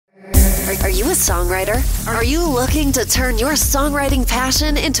Are you a songwriter? Are you looking to turn your songwriting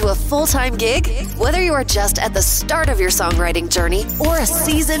passion into a full-time gig? Whether you are just at the start of your songwriting journey or a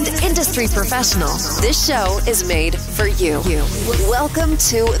seasoned industry professional, this show is made for you. Welcome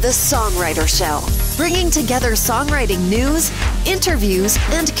to the Songwriter Show, bringing together songwriting news, interviews,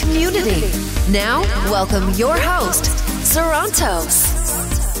 and community. Now, welcome your host, Sarantos.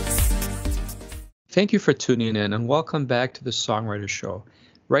 Thank you for tuning in and welcome back to the Songwriter Show,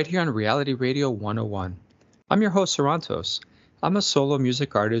 right here on Reality Radio 101. I'm your host, Sarantos. I'm a solo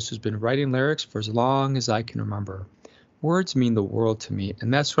music artist who's been writing lyrics for as long as I can remember. Words mean the world to me,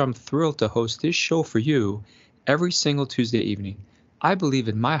 and that's why I'm thrilled to host this show for you every single Tuesday evening. I believe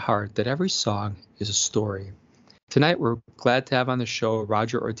in my heart that every song is a story. Tonight, we're glad to have on the show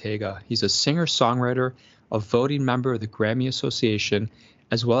Roger Ortega. He's a singer-songwriter, a voting member of the Grammy Association,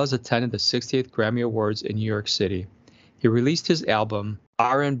 as well as attended the 68th Grammy Awards in New York City. He released his album,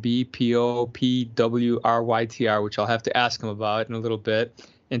 R&B POPWRYTR, which I'll have to ask him about in a little bit,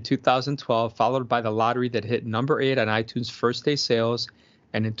 in 2012, followed by The Lottery that hit number 8 on iTunes' first day sales,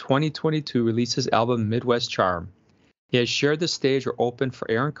 and in 2022 released his album Midwest Charm. He has shared the stage or opened for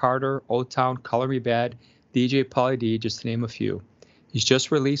Aaron Carter, O-Town, Color Me Bad, DJ Pauly D, just to name a few. He's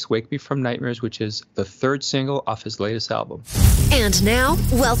just released Wake Me From Nightmares, which is the third single off his latest album. And now,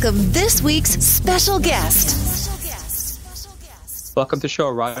 welcome this week's special guest. Welcome to the show,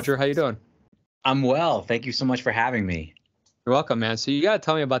 Roger. How you doing? I'm well. Thank you so much for having me. You're welcome, man. So you got to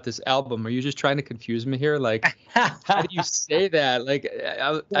tell me about this album. Are you just trying to confuse me here? Like, how do you say that? Like,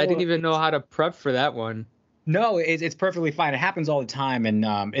 I didn't even know how to prep for that one. No, it's perfectly fine. It happens all the time, and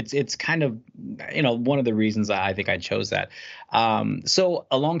it's kind of, one of the reasons I think I chose that. So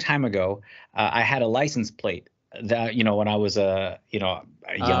a long time ago, I had a license plate that when I was young,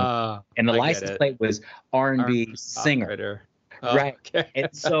 and the license plate was R&B singer. Oh, right. Okay. And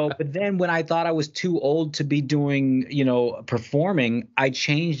so, but then when I thought I was too old to be doing, performing, I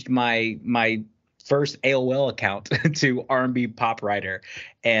changed my first AOL account to R&B pop writer.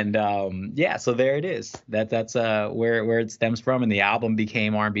 And so there it is. That's where it stems from. And the album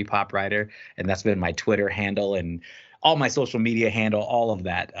became R&B pop writer. And that's been my Twitter handle and all my social media handle, all of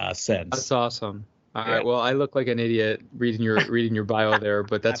that since. That's awesome. All right. Well, I look like an idiot reading your bio there,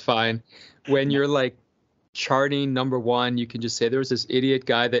 but that's fine. When you're like charting number 1, you can just say there was this idiot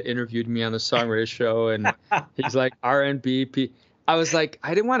guy that interviewed me on the Songwriter Show, and he's like R&B. I was like,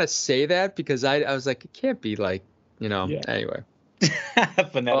 I didn't want to say that because I was like, it can't be like, anyway.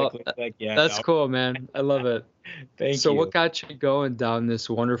 Phonetically, that's cool, man. I love it. Thank you. So what got you going down this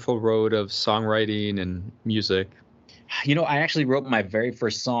wonderful road of songwriting and music? I actually wrote my very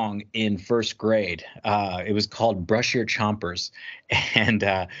first song in first grade. It was called Brush Your Chompers. And,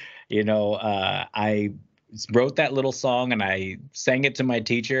 I wrote that little song and I sang it to my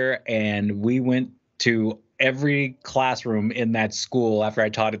teacher, and we went to every classroom in that school after I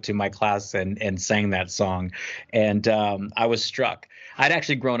taught it to my class and sang that song. And I was struck. I'd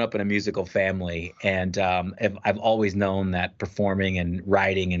actually grown up in a musical family, and I've always known that performing and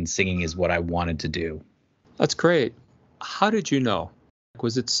writing and singing is what I wanted to do. That's great. How did you know?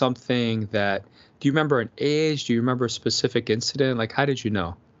 Was it something do you remember an age? Do you remember a specific incident? Like, how did you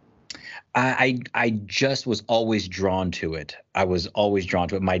know? I just was always drawn to it. I was always drawn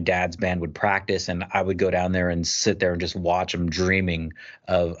to it. My dad's band would practice, and I would go down there and sit there and just watch them, dreaming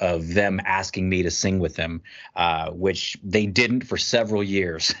of them asking me to sing with them, which they didn't for several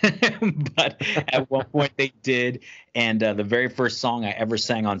years. But at one point they did. And the very first song I ever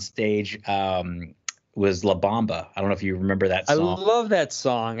sang on stage was La Bamba. I don't know if you remember that song. I love that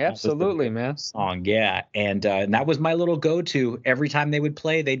song. Absolutely, man. Song, yeah. And that was my little go-to. Every time they would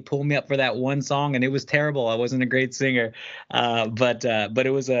play, they'd pull me up for that one song, and it was terrible. I wasn't a great singer. But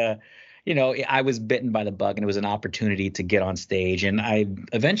it was I was bitten by the bug, and it was an opportunity to get on stage, and I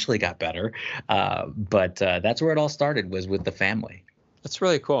eventually got better. But that's where it all started, was with the family. That's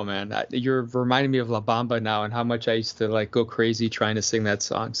really cool, man. You're reminding me of La Bamba now and how much I used to go crazy trying to sing that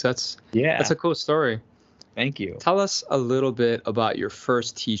song. So that's a cool story. Thank you. Tell us a little bit about your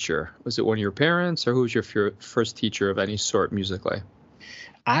first teacher. Was it one of your parents, or who was your first teacher of any sort musically?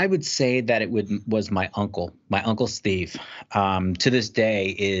 I would say that it was my uncle Steve. To this day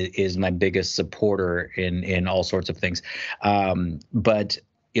is my biggest supporter in all sorts of things. But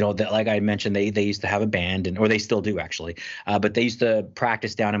like I mentioned, they used to have a band, or they still do actually. But they used to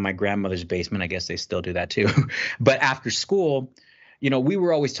practice down in my grandmother's basement. I guess they still do that too. But after school, we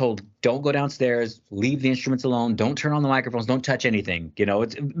were always told, don't go downstairs, leave the instruments alone, don't turn on the microphones, don't touch anything.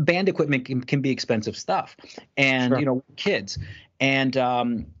 It's band equipment can be expensive stuff, and sure. Kids. And,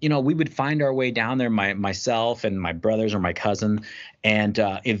 we would find our way down there, myself and my brothers or my cousin, and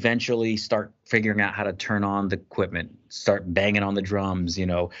eventually start figuring out how to turn on the equipment, start banging on the drums,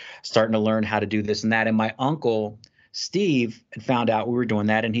 starting to learn how to do this and that. And my uncle, Steve, had found out we were doing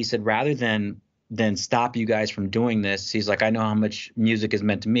that. And he said, rather than stop you guys from doing this, he's like, I know how much music is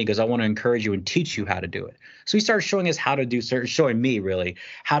meant to me because I want to encourage you and teach you how to do it. So he started showing us showing me really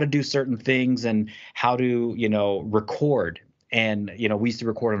how to do certain things and how to, record. And, we used to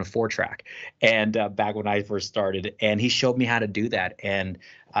record on a 4-track and back when I first started, and he showed me how to do that. And,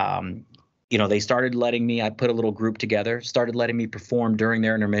 they started letting me, I put a little group together, started letting me perform during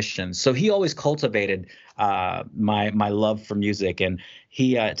their intermissions. So he always cultivated my love for music. And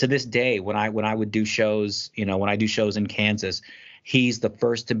he, to this day, when I would do shows, when I do shows in Kansas, he's the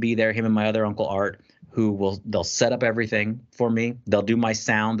first to be there, him and my other uncle Art, they'll set up everything for me. They'll do my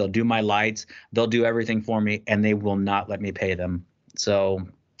sound. They'll do my lights. They'll do everything for me, and they will not let me pay them. So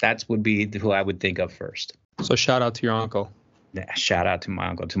that would be who I would think of first. So shout out to your uncle. Yeah, shout out to my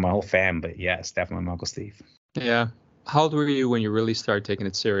uncle, to my whole fam. But yes, definitely my Uncle Steve. Yeah. How old were you when you really started taking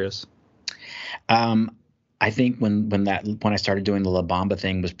it serious? I think when I started doing the La Bamba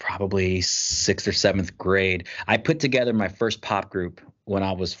thing was probably 6th or 7th grade. I put together my first pop group when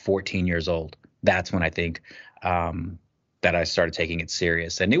I was 14 years old. That's when I think that I started taking it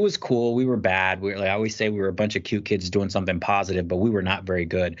serious. And it was cool. We were bad. I always say we were a bunch of cute kids doing something positive, but we were not very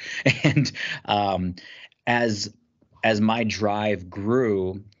good. And as my drive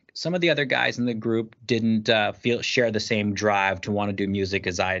grew, some of the other guys in the group didn't share the same drive to want to do music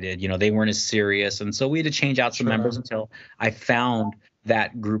as I did. They weren't as serious. And so we had to change out some members until I found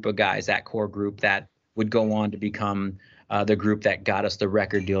that group of guys, that core group that would go on to become the group that got us the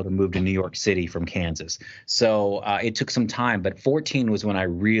record deal to move to New York City from Kansas. So it took some time, but 14 was when I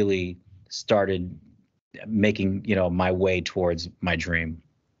really started making, my way towards my dream.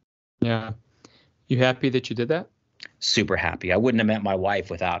 Yeah. You happy that you did that? Super happy. I wouldn't have met my wife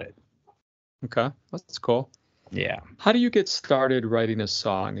without it. Okay. That's cool. Yeah. How do you get started writing a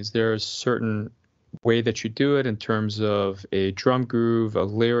song? Is there a certain way that you do it in terms of a drum groove, a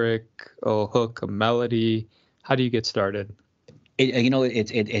lyric, a hook, a melody? How do you get started?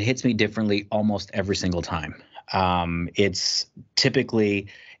 It hits me differently almost every single time. It's typically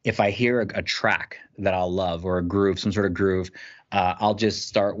if I hear a track that I'll love or a groove, some sort of groove, I'll just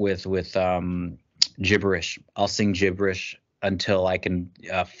start with gibberish. I'll sing gibberish until I can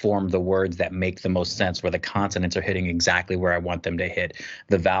form the words that make the most sense, where the consonants are hitting exactly where I want them to hit.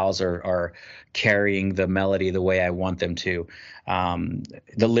 The vowels are carrying the melody the way I want them to.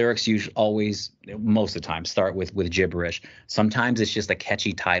 The lyrics usually always, most of the time, start with gibberish. Sometimes it's just a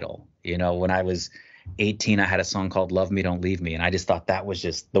catchy title. When I was 18, I had a song called Love Me, Don't Leave Me. And I just thought that was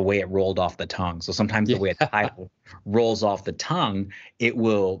just the way it rolled off the tongue. So sometimes the way a title rolls off the tongue, it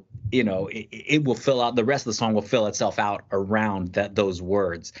will, it will fill out, the rest of the song will fill itself out around those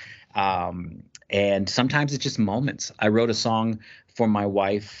words. And sometimes it's just moments. I wrote a song for my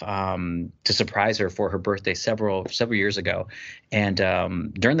wife to surprise her for her birthday several years ago. And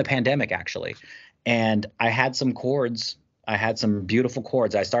during the pandemic, actually. And I had some chords. I had some beautiful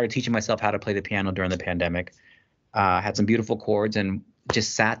chords. I started teaching myself how to play the piano during the pandemic. Had some beautiful chords and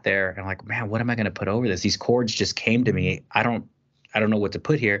just sat there and like, man, what am I going to put over this? These chords just came to me. I don't know what to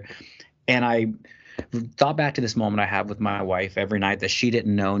put here. And I thought back to this moment I have with my wife every night that she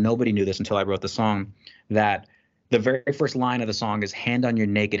didn't know. Nobody knew this until I wrote the song, that the very first line of the song is hand on your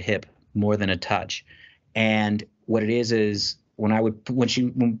naked hip, more than a touch. And what it is when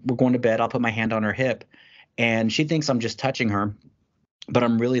we're going to bed, I'll put my hand on her hip. And she thinks I'm just touching her, but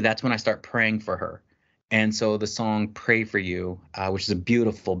that's when I start praying for her. And so the song Pray For You, which is a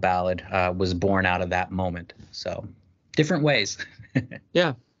beautiful ballad, was born out of that moment. So different ways.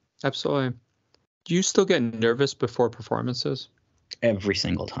 Yeah, absolutely. Do you still get nervous before performances? Every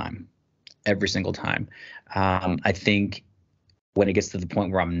single time. I think when it gets to the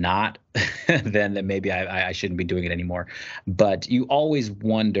point where I'm not, then maybe I shouldn't be doing it anymore. But you always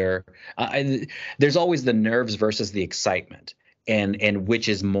wonder, there's always the nerves versus the excitement, and which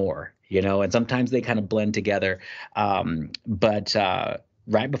is more, and sometimes they kind of blend together. But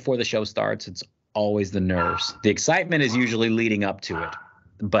right before the show starts, it's always the nerves. The excitement is usually leading up to it,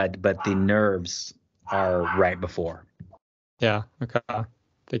 but the nerves are right before. Yeah. Okay. I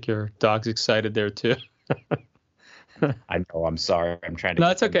think your dog's excited there too. I know. I'm sorry. I'm trying to. No,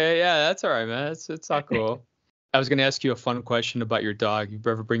 that's okay. Yeah, that's all right, man. It's all cool. I was going to ask you a fun question about your dog. You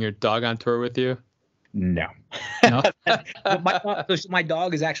ever bring your dog on tour with you? No. No. My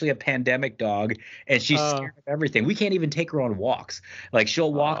dog is actually a pandemic dog, and she's scared of everything. We can't even take her on walks. Like,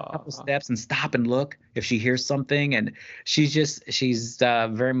 she'll walk a couple steps and stop and look if she hears something, and she's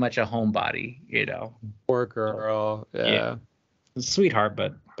very much a homebody, you know. Poor girl. Yeah. Sweetheart,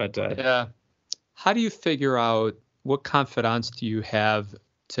 but yeah. How do you figure out, what confidants do you have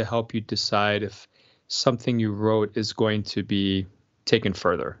to help you decide if something you wrote is going to be taken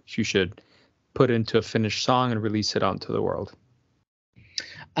further? You should put into a finished song and release it out into the world.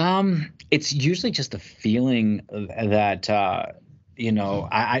 It's usually just a feeling that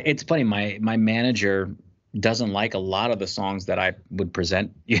it's funny. My manager doesn't like a lot of the songs that I would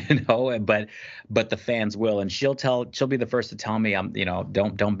present, but the fans will, and she'll be the first to tell me,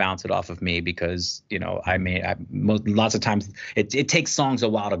 don't bounce it off of me, because, lots of times it takes songs a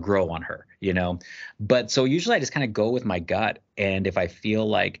while to grow on her, but so usually I just kind of go with my gut. And if I feel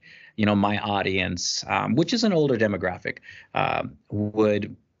like, my audience, which is an older demographic,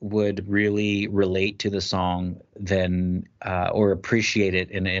 would really relate to the song, then or appreciate it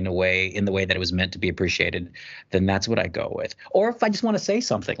in the way that it was meant to be appreciated, then that's what I go with. Or if I just want to say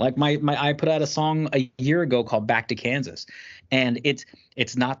something, like I put out a song a year ago called Back to Kansas, and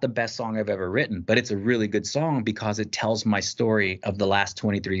it's not the best song I've ever written, but it's a really good song because it tells my story of the last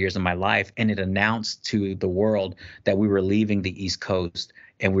 23 years of my life, and it announced to the world that we were leaving the East Coast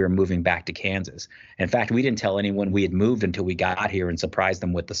and we were moving back to Kansas. In fact, we didn't tell anyone we had moved until we got here and surprised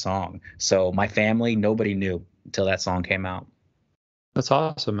them with the song. So my family, nobody knew until that song came out. That's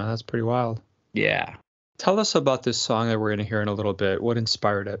awesome, man. That's pretty wild. Yeah. Tell us about this song that we're going to hear in a little bit. What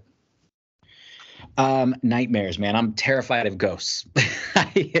inspired it? Nightmares, man. I'm terrified of ghosts.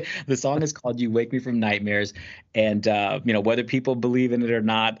 The song is called You Wake Me From Nightmares. And, whether people believe in it or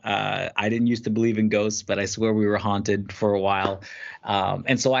not, I didn't used to believe in ghosts, but I swear we were haunted for a while.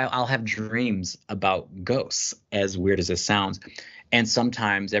 And so I'll have dreams about ghosts, as weird as it sounds. And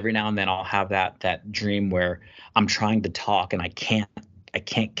sometimes, every now and then, I'll have that dream where I'm trying to talk and I can't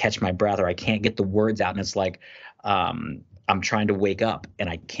catch my breath, or I can't get the words out. And it's like, I'm trying to wake up and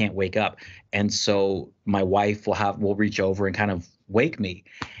I can't wake up. And so my wife will reach over and kind of wake me.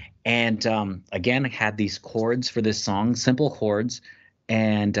 And again, I had these chords for this song, simple chords.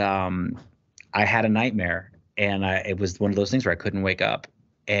 And I had a nightmare, and it was one of those things where I couldn't wake up.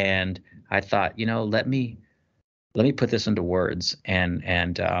 And I thought, let me put this into words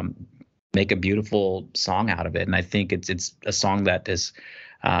and make a beautiful song out of it. And I think it's a song that has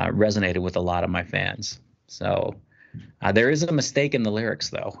resonated with a lot of my fans. So there is a mistake in the lyrics,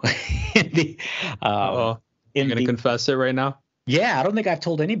 though. You're going to confess it right now? Yeah, I don't think I've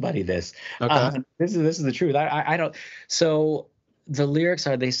told anybody this. Okay. This is the truth. I don't. So the lyrics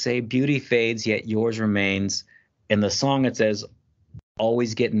are, they say, beauty fades, yet yours remains. In the song, it says,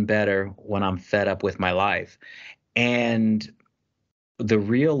 always getting better when I'm fed up with my life. And the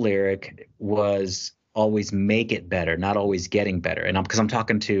real lyric was, always make it better, not always getting better. And because I'm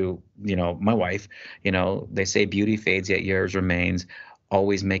talking to, my wife, they say beauty fades, yet yours remains.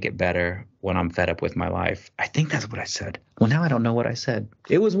 Always make it better when I'm fed up with my life. I think that's what I said. Well, now I don't know what I said.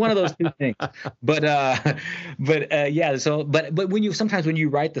 It was one of those two things. But yeah. So, but sometimes when you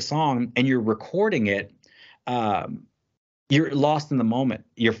write the song and you're recording it, you're lost in the moment.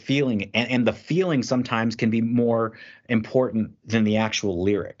 You're feeling it, and the feeling sometimes can be more important than the actual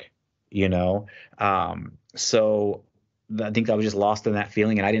lyric. So I think I was just lost in that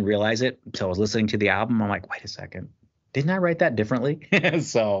feeling, and I didn't realize it until I was listening to the album. I'm like, wait a second, didn't I write that differently?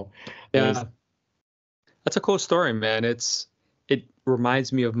 So yeah, that's a cool story, man. It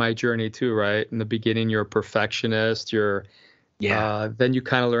reminds me of my journey too, right? In the beginning, you're a perfectionist. Then you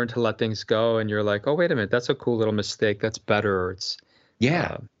kind of learn to let things go, and you're like, oh, wait a minute, that's a cool little mistake. That's better.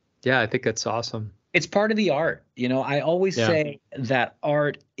 I think that's awesome. It's part of the art. I always say that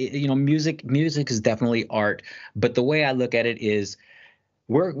art, music is definitely art. But the way I look at it is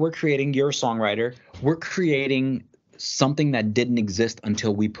we're creating, you're a songwriter, we're creating something that didn't exist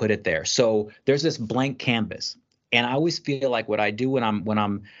until we put it there. So there's this blank canvas. And I always feel like what I do when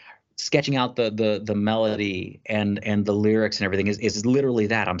I'm sketching out the melody and the lyrics and everything is literally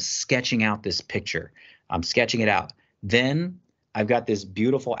that. I'm sketching out this picture. I'm sketching it out. Then I've got this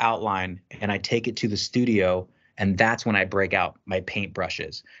beautiful outline, and I take it to the studio, and that's when I break out my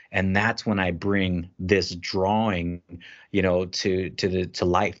paintbrushes, and that's when I bring this drawing, to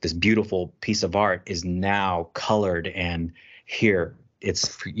life. This beautiful piece of art is now colored, and you're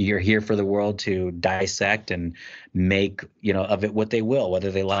here for the world to dissect and make, of it what they will,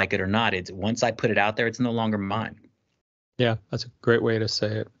 whether they like it or not. It's once I put it out there, it's no longer mine. Yeah, that's a great way to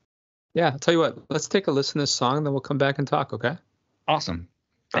say it. Yeah, I'll tell you what, let's take a listen to this song, and then we'll come back and talk, okay? Awesome.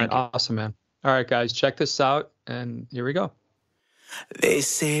 All right, awesome, man. All right, guys, check this out, and here we go. They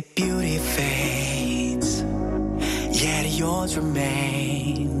say beauty fades, yet yours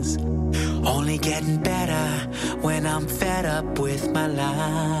remains. Only getting better when I'm fed up with my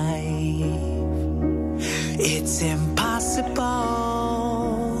life. It's impossible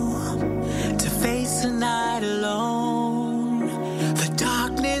to face a night alone. The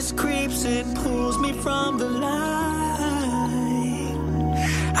darkness creeps and pulls me from the light.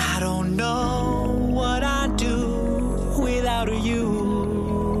 I don't know what I'd do without you.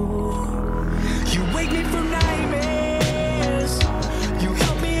 You wake me from nightmares. You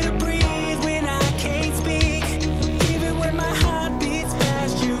help me to breathe when I can't speak. Even when my heart beats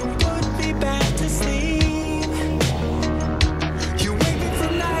fast, you put me back to sleep. You wake me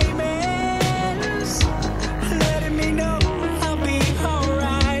from nightmares, letting me know I'll be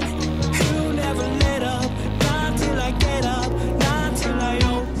alright. You never let up, not till I get up, not till I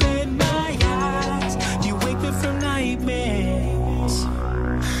open my eyes. You wake me from nightmares.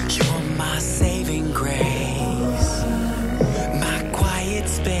 You're my saving grace, my quiet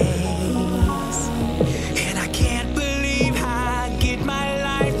space. And I can't believe how I get my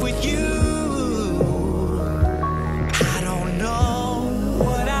life with you. I don't know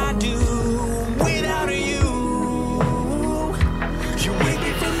what I'd do without you. You wake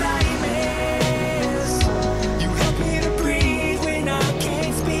me from nightmares. You help me to breathe when I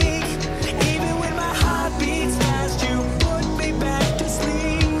can't speak. Even when my heart beats fast, you put me back to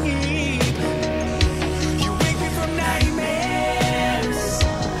sleep. You wake me from nightmares,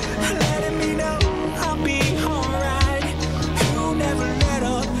 letting me know I'll be alright. You never let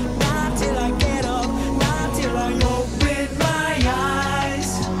up, not till I get up, not till I open my eyes.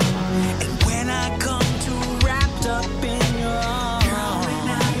 And when I come to wrapped up in your arms,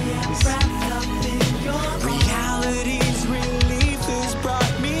 reality's relief has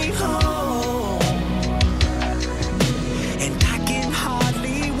brought me home. And I can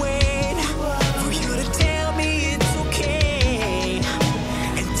hardly wait for you to tell me it's okay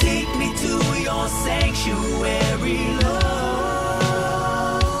and take me to your sanctuary, Lord.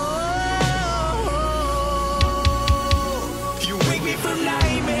 You wake me from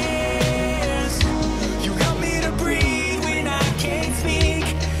nightmares. You help me to breathe when I can't speak.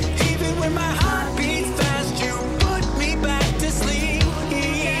 Even when my heart beats fast, you put me back to sleep.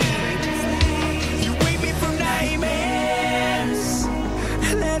 You wake me from nightmares,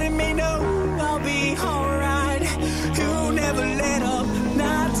 letting me know I'll be alright. You never let up,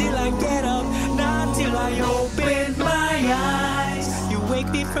 not till I get up, not till I open my eyes. You wake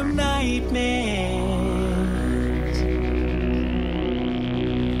me from nightmares.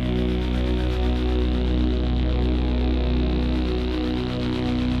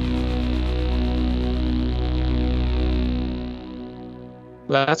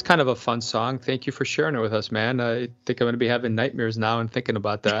 Well, that's kind of a fun song. Thank you for sharing it with us, man. I think I'm going to be having nightmares now and thinking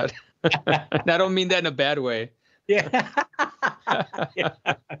about that. And I don't mean that in a bad way. Yeah. Yeah.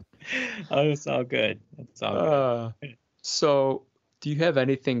 Oh, it's all good. It's all good. So, do you have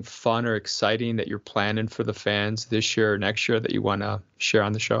anything fun or exciting that you're planning for the fans this year or next year that you want to share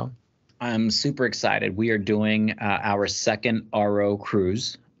on the show? I'm super excited. We are doing our second RO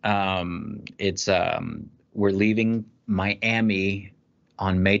cruise. We're leaving Miami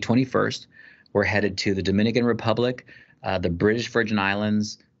on May 21st. We're headed to the Dominican Republic, the British Virgin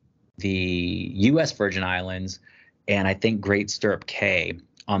Islands, the U.S. Virgin Islands, and I think Great Stirrup Cay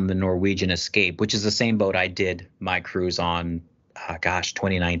on the Norwegian Escape, which is the same boat I did my cruise on.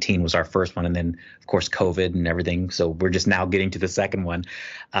 2019 was our first one, and then of course COVID and everything. So we're just now getting to the second one,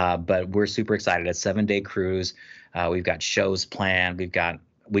 but we're super excited. A 7-day cruise. We've got shows planned.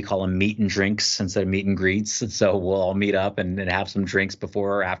 We call them meet and drinks instead of meet and greets. And so we'll all meet up and have some drinks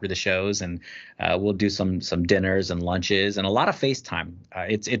before or after the shows, and we'll do some dinners and lunches and a lot of FaceTime.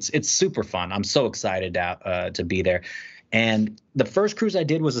 It's super fun. I'm so excited to be there. And the first cruise I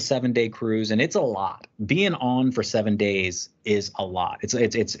did was a 7-day cruise, and it's a lot. Being on for 7 days is a lot. It's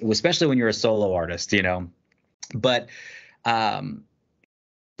especially when you're a solo artist, you know. But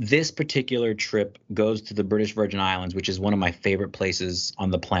this particular trip goes to the British Virgin Islands, which is one of my favorite places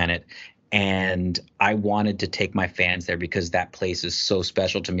on the planet. And I wanted to take my fans there because that place is so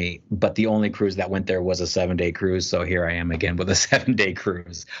special to me. But the only cruise that went there was a 7-day cruise. So here I am again with a 7-day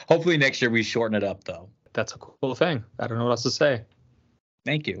cruise. Hopefully next year we shorten it up, though. That's a cool thing. I don't know what else to say.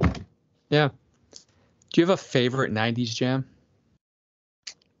 Thank you. Yeah. Do you have a favorite 90s jam?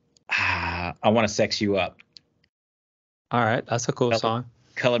 I Want to Sex You Up. All right. That's a cool song.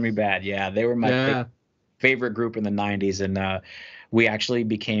 Color Me Bad. Yeah, they were my favorite group in the 90s. And we actually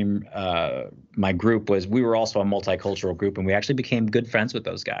became my group we were also a multicultural group, and we actually became good friends with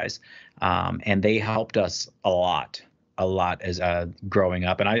those guys, and they helped us a lot as growing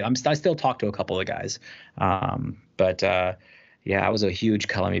up. And I still talk to a couple of guys, but yeah, I was a huge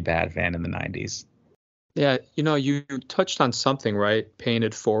Color Me Bad fan in the 90s. Yeah, you touched on something, right? Paying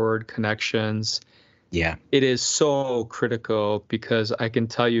it forward, connections. Yeah. It is so critical, because I can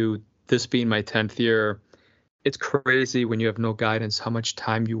tell you, this being my 10th year, it's crazy when you have no guidance how much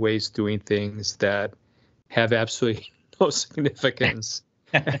time you waste doing things that have absolutely no significance.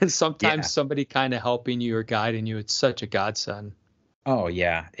 And sometimes somebody kind of helping you or guiding you, it's such a godsend. Oh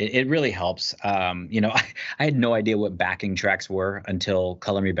yeah, it really helps. I had no idea what backing tracks were until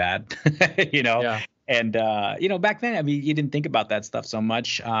Color Me Bad. Yeah. And back then, I mean, you didn't think about that stuff so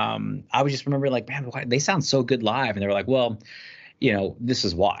much. I would just remember like, man, they sound so good live, and they were like, well, this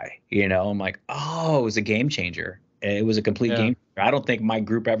is why. I'm like, oh, it was a game changer. It was a complete game changer. I don't think my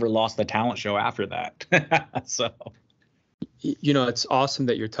group ever lost the talent show after that. So, it's awesome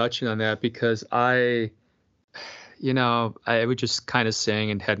that you're touching on that, because I would just kind of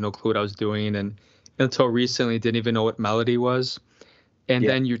sing and had no clue what I was doing, and until recently didn't even know what melody was. And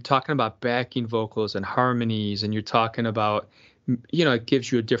then you're talking about backing vocals and harmonies, and you're talking about, it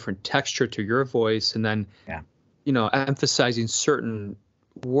gives you a different texture to your voice, and then, emphasizing certain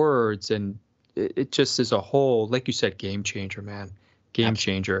words, and it just is a whole, like you said, game changer, man. Game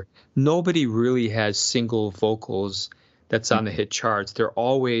changer. Nobody really has single vocals that's on the hit charts.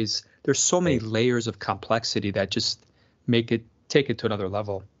 There's so many layers of complexity that just take it to another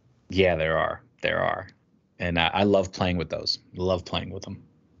level. Yeah, there are. And I love playing with those. Love playing with them.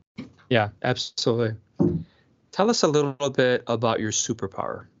 Yeah, absolutely. Tell us a little bit about your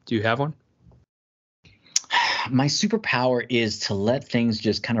superpower. Do you have one? My superpower is to let things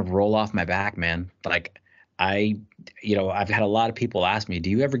just kind of roll off my back, man. Like I've had a lot of people ask me,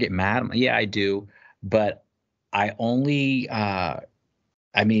 do you ever get mad? Yeah, I do. But I only, I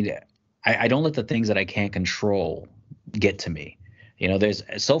don't let the things that I can't control get to me. There's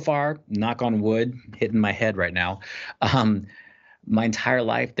so far, knock on wood, hitting my head right now. My entire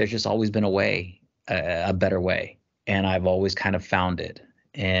life, there's just always been a way, a better way. And I've always kind of found it.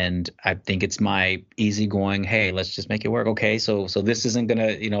 And I think it's my easygoing, hey, let's just make it work. Okay, so this isn't going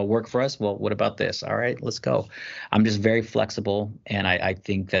to, work for us. Well, what about this? All right, let's go. I'm just very flexible. And I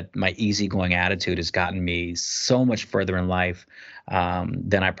think that my easygoing attitude has gotten me so much further in life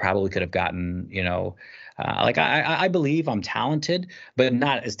than I probably could have gotten, I believe I'm talented, but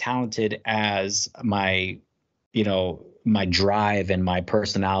not as talented as my drive and my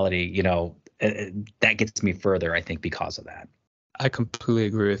personality, that gets me further, I think, because of that. I completely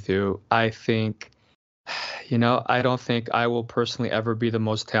agree with you. I think, I don't think I will personally ever be the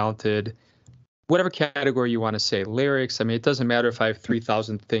most talented, whatever category you want to say, lyrics. I mean, it doesn't matter if I have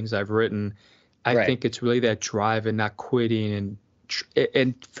 3,000 things I've written. I think it's really that drive and not quitting.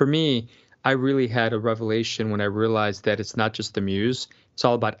 And for me, I really had a revelation when I realized that it's not just the muse. It's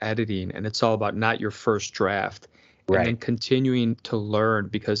all about editing, and it's all about not your first draft. Right. And then continuing to learn,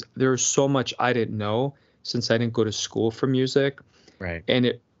 because there's so much I didn't know since I didn't go to school for music. Right. And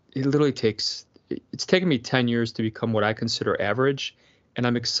it literally it's taken me 10 years to become what I consider average. And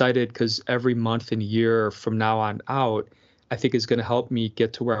I'm excited because every month and year from now on out, I think is going to help me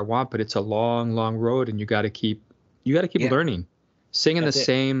get to where I want. But it's a long, long road, and you got to keep learning. Singing the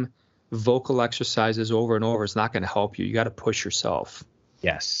same vocal exercises over and over is not going to help you. You got to push yourself.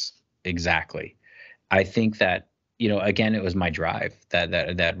 Yes, exactly. I think that, again, it was my drive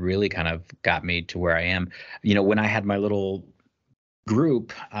that really kind of got me to where I am. When I had my little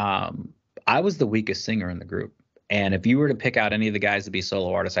group, I was the weakest singer in the group. And if you were to pick out any of the guys to be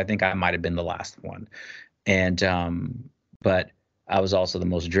solo artists, I think I might have been the last one. And but I was also the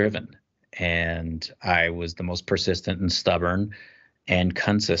most driven, and I was the most persistent and stubborn and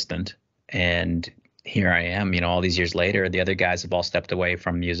consistent. And here I am, all these years later. The other guys have all stepped away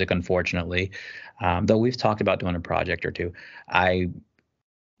from music, unfortunately. Though we've talked about doing a project or two, I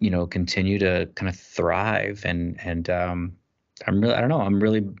continue to kind of thrive, and I'm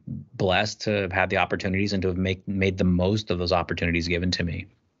really blessed to have had the opportunities and to have made the most of those opportunities given to me.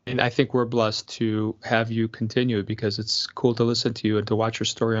 And I think we're blessed to have you continue, because it's cool to listen to you and to watch your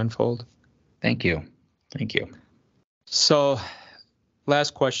story unfold. Thank you. So,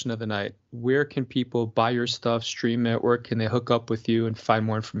 last question of the night. Where can people buy your stuff, stream it? Where can they hook up with you and find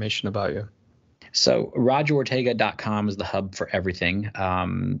more information about you? So RogerOrtega.com is the hub for everything.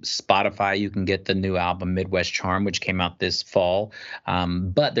 Spotify, you can get the new album Midwest Charm, which came out this fall.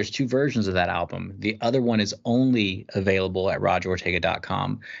 But there's 2 versions of that album. The other one is only available at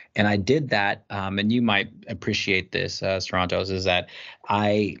RogerOrtega.com. And I did that, and you might appreciate this, Toronto's, is that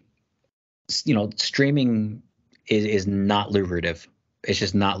streaming is not lucrative. It's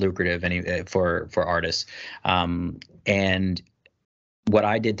just not lucrative for artists. And what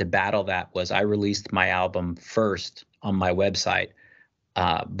I did to battle that was I released my album first on my website,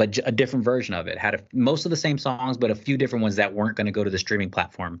 but a different version of it. Had most of the same songs, but a few different ones that weren't going to go to the streaming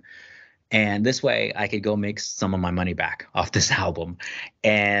platform. And this way I could go make some of my money back off this album.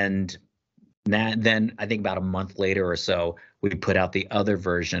 And then I think about a month later or so, we put out the other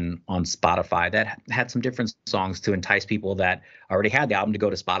version on Spotify that had some different songs to entice people that already had the album to go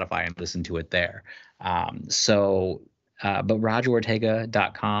to Spotify and listen to it there. But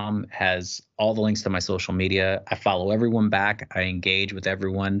RogerOrtega.com has all the links to my social media. I follow everyone back. I engage with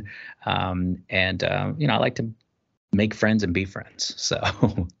everyone. I like to make friends and be friends. So,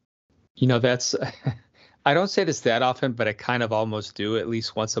 that's, I don't say this that often, but I kind of almost do at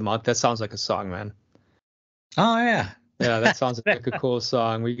least once a month. That sounds like a song, man. Oh, yeah. Yeah, that sounds like a cool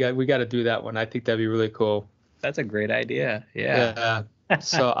song. We got to do that one. I think that'd be really cool. That's a great idea. Yeah.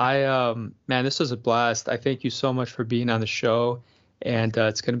 So man, this was a blast. I thank you so much for being on the show, and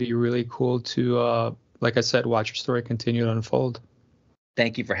it's going to be really cool to, like I said, watch your story continue to unfold.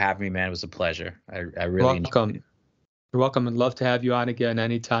 Thank you for having me, man. It was a pleasure. I really enjoyed it. You're welcome, and love to have you on again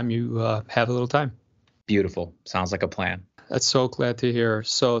anytime you have a little time. Beautiful. Sounds like a plan. That's so glad to hear.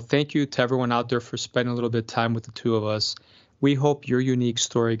 So thank you to everyone out there for spending a little bit of time with the two of us. We hope your unique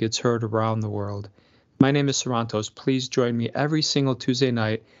story gets heard around the world. My name is Sarantos. Please join me every single Tuesday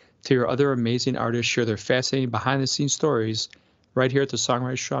night to hear other amazing artists share their fascinating behind-the-scenes stories right here at the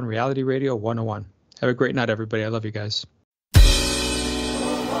Songwriter Show on Reality Radio 101. Have a great night, everybody. I love you guys.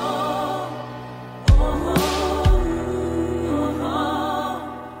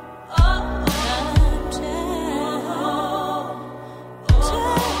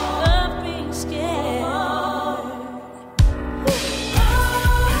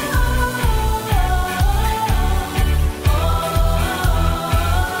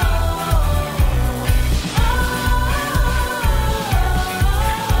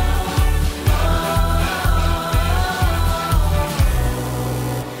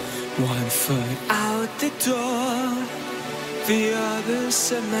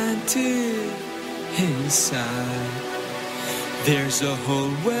 cemented inside. There's a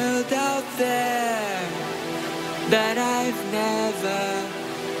whole world out there that I've never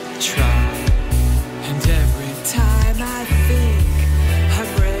tried. And every time I think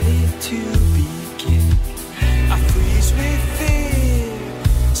I'm ready to begin, I freeze with fear,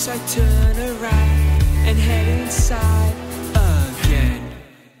 so I turn around and head inside again.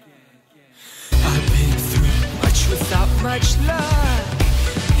 I've been through much without much love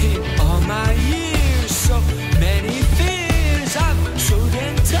in all my years, so many fears. I'm so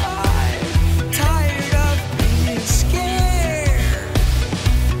damn tired of being scared.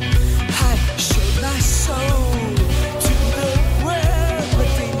 I showed my soul to the world, but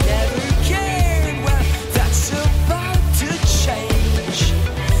they never cared. Well, that's about to change.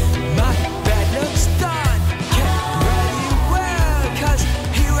 My bad luck's done, get ready well, 'cause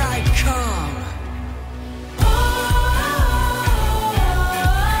here I come.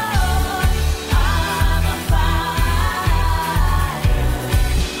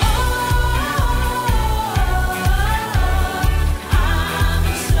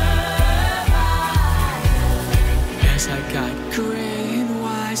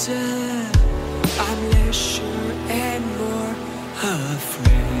 I'm less sure and more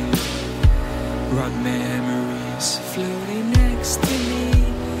afraid. Raw memories floating next to me,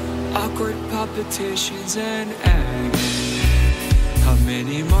 awkward palpitations and agony. How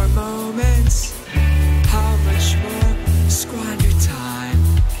many more moments? How much more squandered time?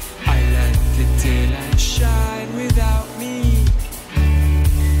 I let the daylight shine without me.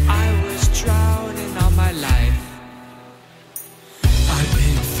 I was drowning all my life.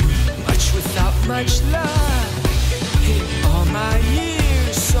 Without much love in all my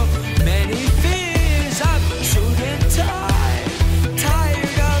years, so many fears. I'm so damn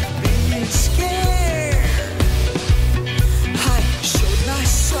tired of being scared. I showed my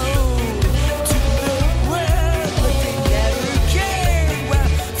soul to the world, but they never cared.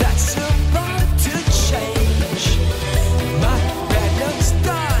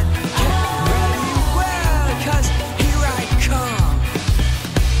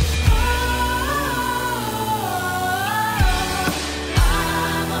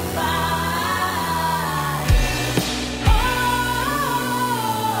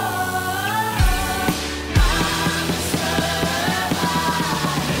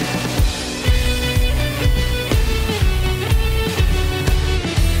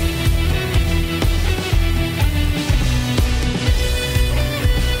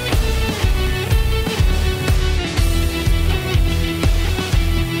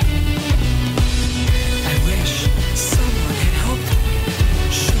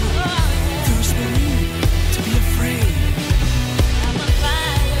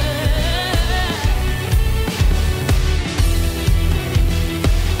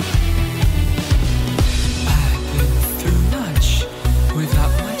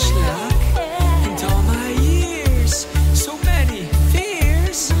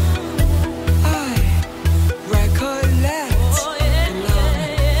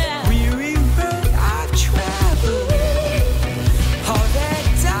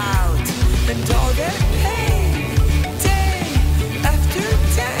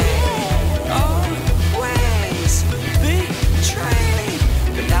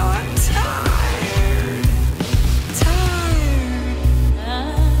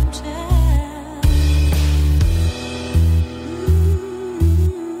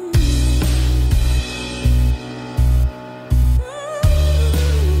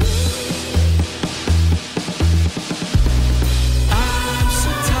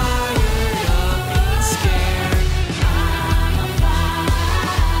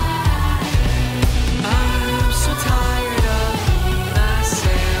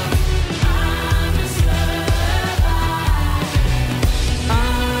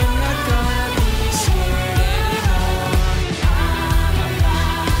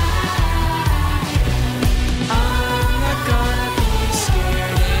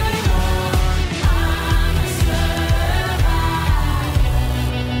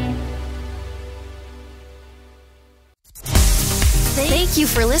 Thank you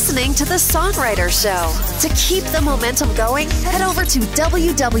for listening to The Songwriter Show. To keep the momentum going, head over to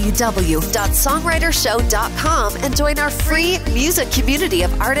www.songwritershow.com and join our free music community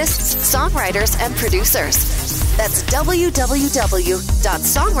of artists, songwriters, and producers. That's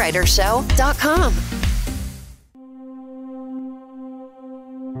www.songwritershow.com.